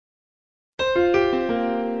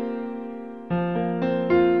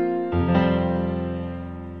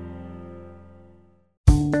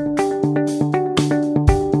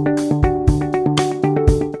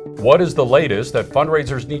What is the latest that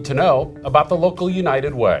fundraisers need to know about the local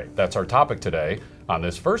United Way? That's our topic today on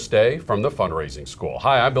this first day from the Fundraising School.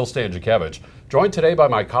 Hi, I'm Bill Stanczykiewicz, joined today by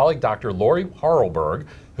my colleague Dr. Lori Harrelberg,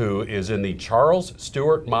 who is in the Charles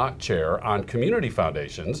Stewart Mott Chair on Community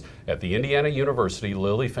Foundations at the Indiana University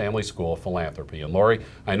Lilly Family School of Philanthropy. And Lori,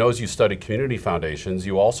 I know as you study community foundations,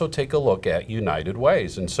 you also take a look at United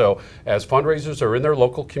Ways. And so as fundraisers are in their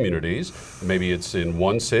local communities, maybe it's in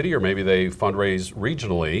one city or maybe they fundraise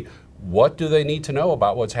regionally, what do they need to know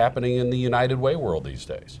about what's happening in the United Way world these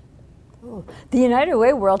days? The United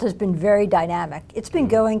Way world has been very dynamic. It's been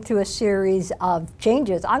going through a series of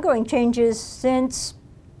changes, ongoing changes since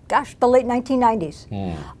the late 1990s.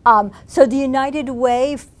 So the United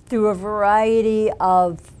Way, through a variety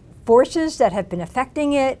of forces that have been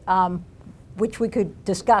affecting it, which we could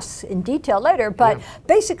discuss in detail later, but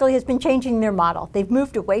basically has been changing their model. They've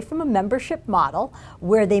moved away from a membership model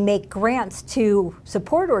where they make grants to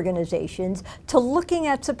support organizations to looking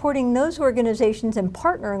at supporting those organizations and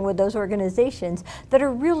partnering with those organizations that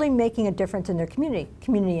are really making a difference in their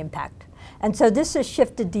community impact. And so this has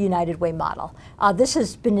shifted the United Way model. This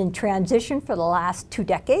has been in transition for the last 2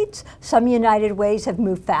 decades. Some United Ways have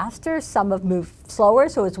moved faster, some have moved slower.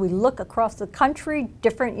 So as we look across the country,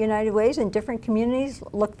 different United Ways and different communities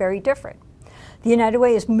look very different. The United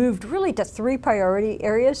Way has moved really to 3 priority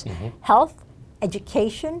areas: health,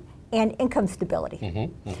 education, and income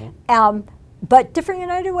stability. But different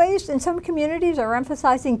United Ways in some communities are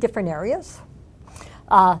emphasizing different areas.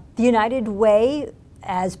 The United Way,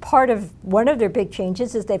 as part of one of their big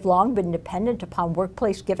changes, is they've long been dependent upon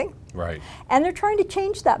workplace giving. Right. And they're trying to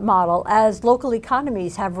change that model as local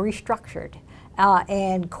economies have restructured.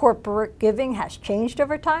 And corporate giving has changed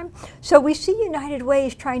over time. So we see United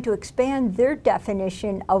Ways trying to expand their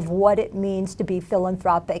definition of what it means to be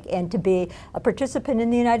philanthropic and to be a participant in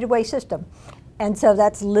the United Way system. And so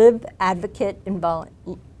that's Live, Advocate, and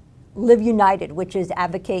Live United, which is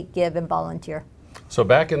advocate, give, and volunteer. So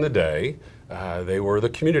back in the day, they were the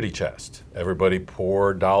community chest. Everybody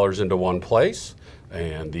poured dollars into one place,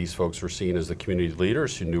 and these folks were seen as the community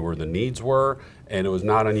leaders who knew where the needs were. And it was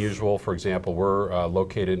not unusual, for example, we're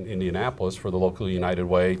located in Indianapolis, for the local United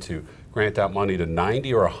Way to grant out money to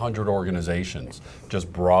 90 or 100 organizations,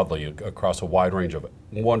 just broadly across a wide range of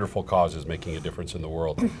wonderful causes making a difference in the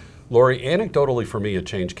world. Lori, anecdotally for me, a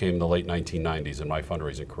change came in the late 1990s in my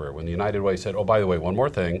fundraising career when the United Way said, oh, by the way, one more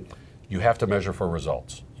thing, you have to measure for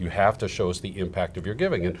results. You have to show us the impact of your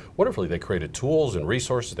giving. And wonderfully, they created tools and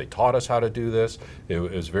resources. They taught us how to do this. It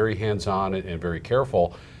was very hands-on and very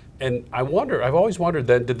careful. And I've always wondered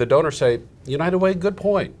then, did the donor say, United Way, good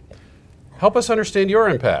point. Help us understand your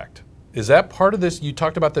impact. Is that part of this? You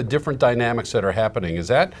talked about the different dynamics that are happening. Is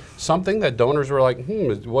that something that donors were like,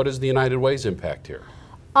 what is the United Way's impact here?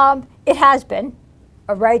 It has been.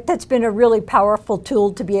 Right, that's been a really powerful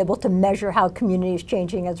tool to be able to measure how community is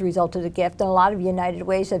changing as a result of the gift. And a lot of United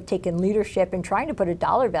Ways have taken leadership in trying to put a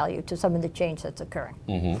dollar value to some of the change that's occurring.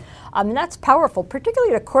 And that's powerful,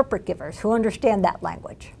 particularly to corporate givers who understand that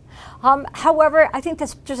language. However, I think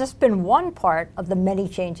that's just been one part of the many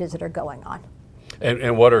changes that are going on.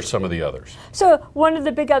 And what are some of the others? So one of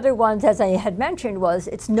the big other ones, as I had mentioned, was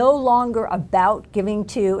it's no longer about giving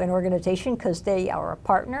to an organization because they are a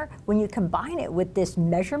partner. When you combine it with this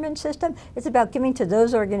measurement system, it's about giving to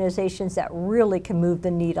those organizations that really can move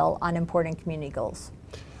the needle on important community goals.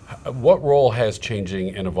 What role has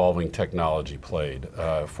changing and evolving technology played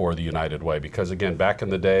for the United Way? Because again, back in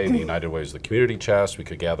the day, the United Way was the community chest. We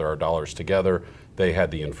could gather our dollars together. They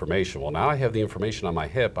had the information. Well, now I have the information on my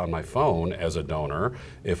hip, on my phone as a donor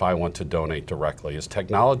if I want to donate directly. Is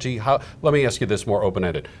technology, let me ask you this more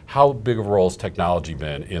open-ended. How big of a role has technology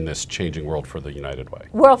been in this changing world for the United Way?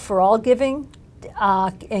 Well, for all giving,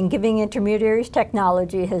 and giving intermediaries,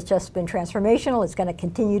 technology has just been transformational. It's going to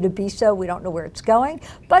continue to be so. We don't know where it's going.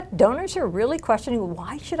 But donors are really questioning,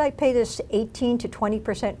 why should I pay this 18 to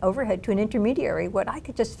 20% overhead to an intermediary when I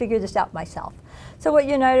could just figure this out myself? So what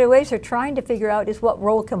United Ways are trying to figure out is what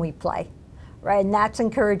role can we play? Right, and that's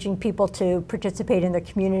encouraging people to participate in their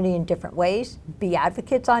community in different ways, be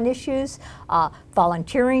advocates on issues,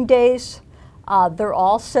 volunteering days. They're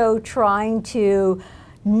also trying to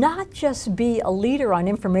not just be a leader on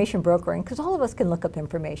information brokering, because all of us can look up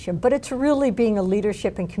information, but it's really being a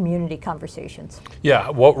leadership in community conversations. Yeah,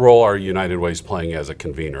 what role are United Ways playing as a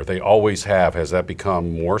convener? They always have. Has that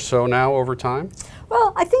become more so now over time?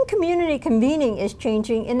 Well, I think community convening is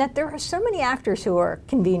changing in that there are so many actors who are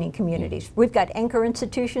convening communities. We've got anchor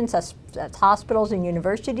institutions, that's hospitals and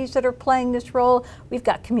universities that are playing this role. We've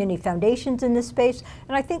got community foundations in this space.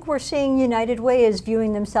 And I think we're seeing United Way as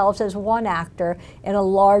viewing themselves as one actor in a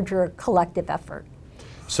larger collective effort.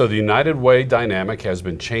 So the United Way dynamic has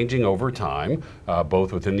been changing over time,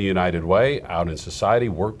 both within the United Way, out in society,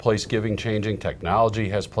 workplace giving changing, technology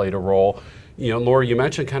has played a role. You know, Lori, you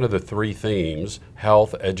mentioned kind of the three themes: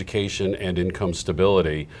 health, education, and income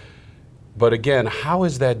stability. But again, how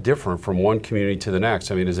is that different from one community to the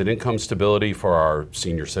next? I mean, is it income stability for our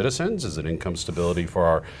senior citizens? Is it income stability for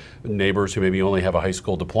our neighbors who maybe only have a high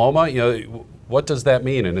school diploma? You know, what does that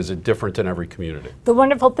mean, and is it different in every community? The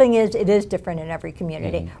wonderful thing is it is different in every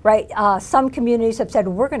community, right? Some communities have said,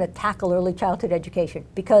 we're going to tackle early childhood education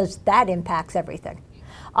because that impacts everything.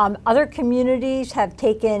 Other communities have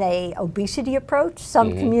taken an obesity approach.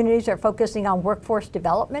 Some communities are focusing on workforce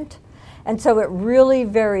development. And so it really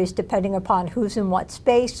varies depending upon who's in what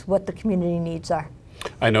space, what the community needs are.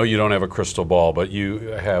 I know you don't have a crystal ball, but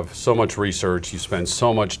you have so much research, you spend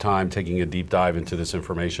so much time taking a deep dive into this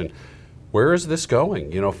information. Where is this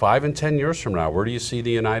going? You know, 5 and 10 years from now, where do you see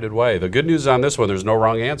the United Way? The good news on this one, there's no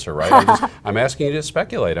wrong answer, right? I'm asking you to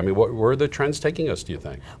speculate. I mean, where are the trends taking us, do you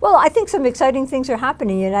think? Well, I think some exciting things are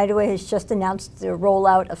happening. United Way has just announced the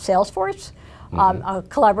rollout of Salesforce. A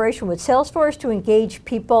collaboration with Salesforce to engage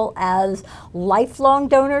people as lifelong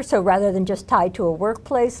donors, so rather than just tied to a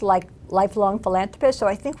workplace, like lifelong philanthropists. So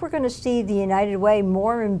I think we're going to see the United Way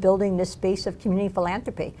more in building this space of community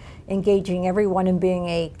philanthropy, engaging everyone in being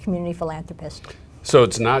a community philanthropist. So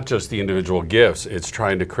it's not just the individual gifts, it's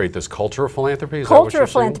trying to create this culture of philanthropy? Culture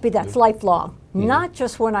of philanthropy that's lifelong, not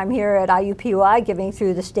just when I'm here at IUPUI giving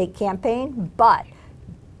through the state campaign, but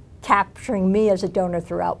capturing me as a donor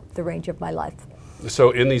throughout the range of my life.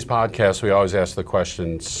 So in these podcasts, we always ask the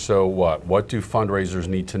question, so what? What do fundraisers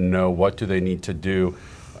need to know? What do they need to do?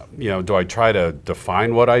 You know, do I try to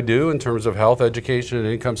define what I do in terms of health, education, and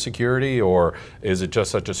income security, or is it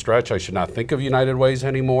just such a stretch I should not think of United Ways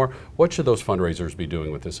anymore? What should those fundraisers be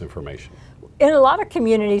doing with this information? In a lot of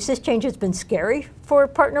communities, this change has been scary for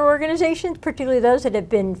partner organizations, particularly those that have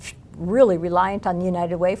been really reliant on the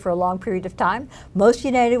United Way for a long period of time. Most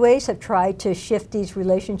United Ways have tried to shift these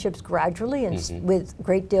relationships gradually and with a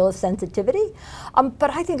great deal of sensitivity. But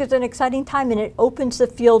I think it's an exciting time, and it opens the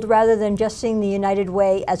field rather than just seeing the United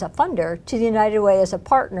Way as a funder to the United Way as a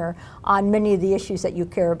partner on many of the issues that you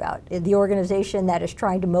care about. The organization that is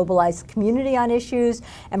trying to mobilize the community on issues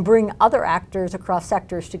and bring other actors across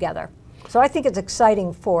sectors together. So I think it's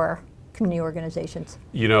exciting for community organizations.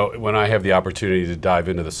 You know, when I have the opportunity to dive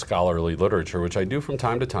into the scholarly literature, which I do from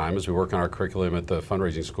time to time as we work on our curriculum at the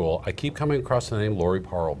fundraising school, I keep coming across the name Lori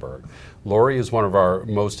Parlberg. Lori is one of our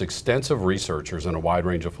most extensive researchers in a wide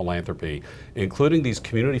range of philanthropy, including these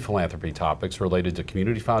community philanthropy topics related to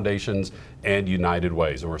community foundations and United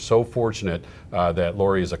Ways. And we're so fortunate that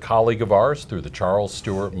Lori is a colleague of ours through the Charles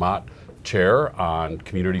Stewart Mott Chair on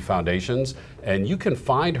Community Foundations, and you can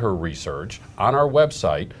find her research on our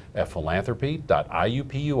website at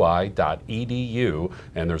philanthropy.iupui.edu,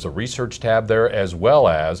 and there's a research tab there as well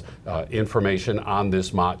as information on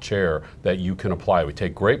this Mott Chair that you can apply. We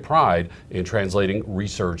take great pride in translating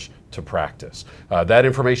research to practice. That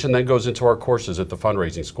information then goes into our courses at the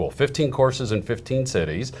fundraising school. 15 courses in 15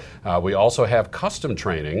 cities. We also have custom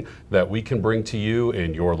training that we can bring to you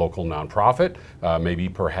in your local nonprofit, maybe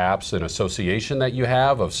perhaps an association that you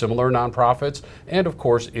have of similar nonprofits, and of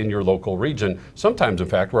course in your local region. Sometimes, in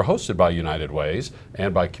fact, we're hosted by United Ways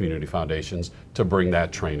and by community foundations to bring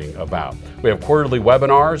that training about. We have quarterly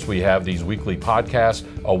webinars, we have these weekly podcasts,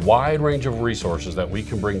 a wide range of resources that we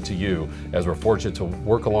can bring to you as we're fortunate to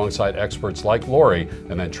work alongside experts like Lori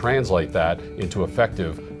and then translate that into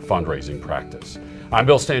effective fundraising practice. I'm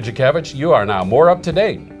Bill Stanczykiewicz. You are now more up to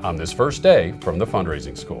date on this first day from the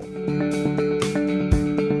fundraising school.